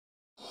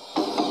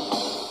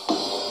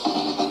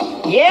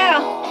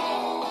Yeah.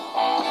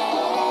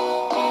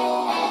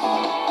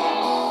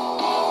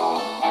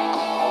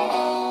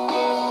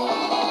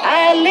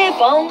 I live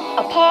on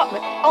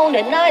apartment on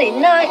the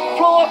 99th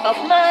floor of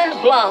my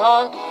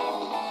block.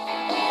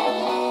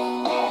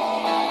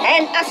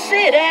 And I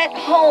sit at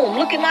home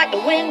looking out the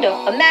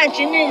window,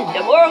 imagining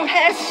the world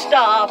has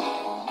stopped.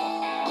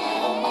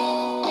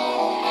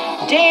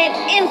 Then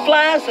in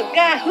flies a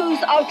guy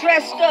who's all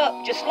dressed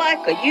up just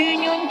like a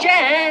Union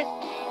Jack.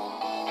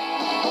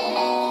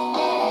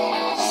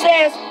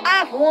 Says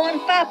I've won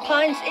 5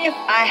 pints if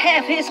I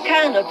have his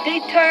kind of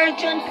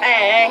detergent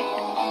pack.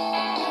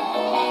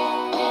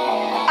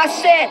 I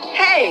said,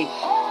 hey,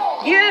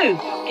 you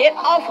get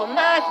off of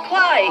my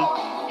clay.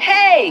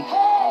 Hey,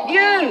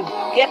 you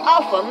get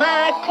off of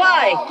my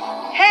clay.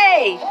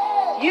 Hey,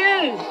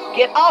 you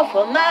get off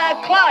of my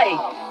clay.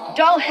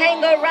 Don't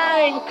hang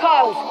around,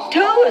 cause 2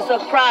 is a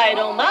pride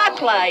on my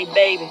clay,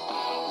 baby.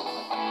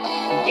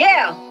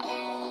 Yeah.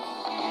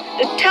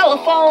 The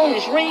telephone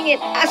is ringing.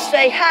 I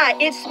say, hi,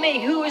 it's me.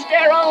 Who is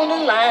there on the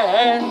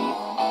line?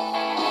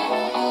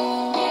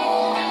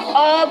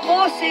 A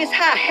voice says,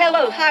 hi,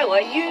 hello, how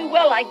are you?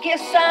 Well, I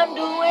guess I'm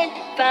doing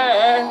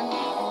fine.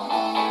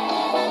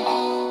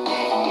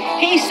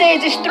 He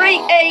says, it's 3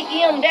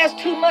 a.m., that's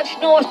too much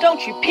noise.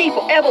 Don't you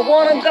people ever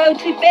want to go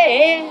to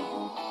bed?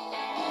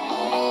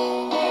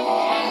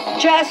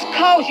 Just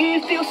cause you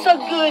feel so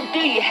good, do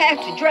you have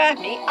to drive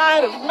me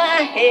out of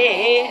my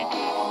head?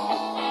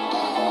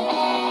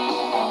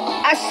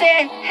 I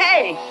said,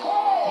 hey,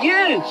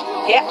 you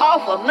get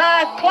off of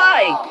my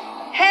clay.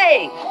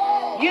 Hey,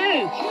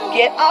 you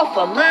get off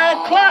of my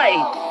clay.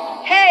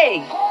 Hey,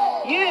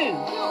 you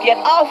get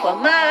off of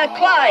my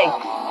clay.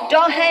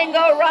 Don't hang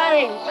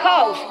around,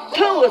 cause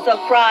 2 is a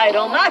pride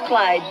on my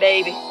clay,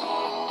 baby.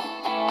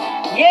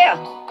 Yeah.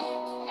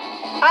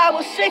 I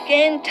was sick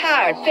and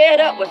tired, fed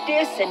up with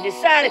this, and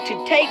decided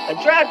to take a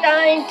drive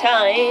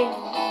downtown.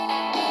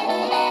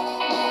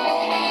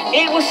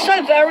 It was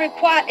so very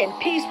quiet and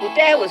peaceful,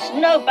 there was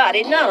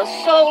nobody, not a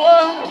soul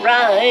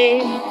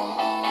around.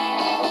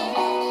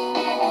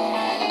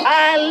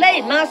 I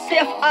laid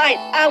myself out,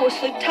 I was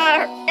so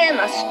tired,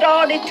 and I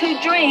started to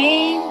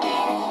dream.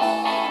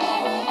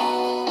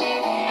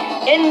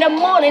 In the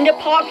morning, the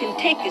parking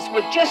tickets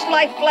were just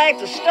like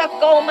flags stuck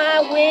on my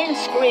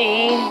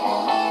windscreen.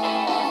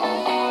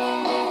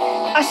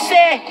 I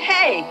said,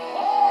 hey,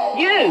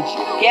 you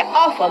get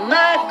off of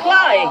my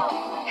clay.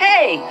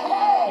 Hey,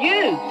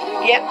 you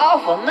get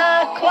off of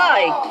my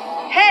clay.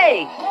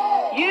 Hey,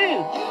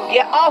 you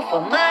get off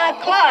of my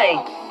clay.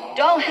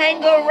 Don't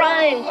hang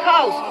around,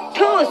 cause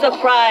 2 is a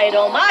pride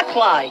on my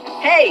clay.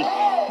 Hey,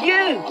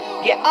 you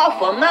get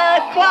off of my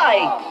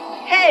clay.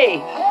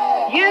 Hey,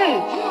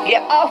 you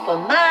get off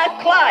of my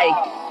clay.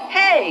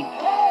 Hey,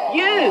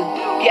 you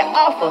get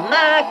off of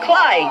my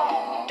clay.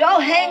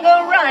 Don't hang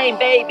around,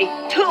 baby.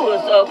 2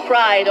 is a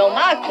pride on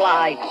my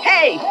clay.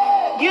 Hey,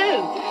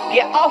 you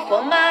get off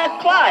of my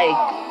clay.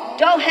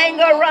 Don't hang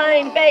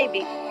around,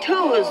 baby.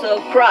 2 is a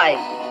pride.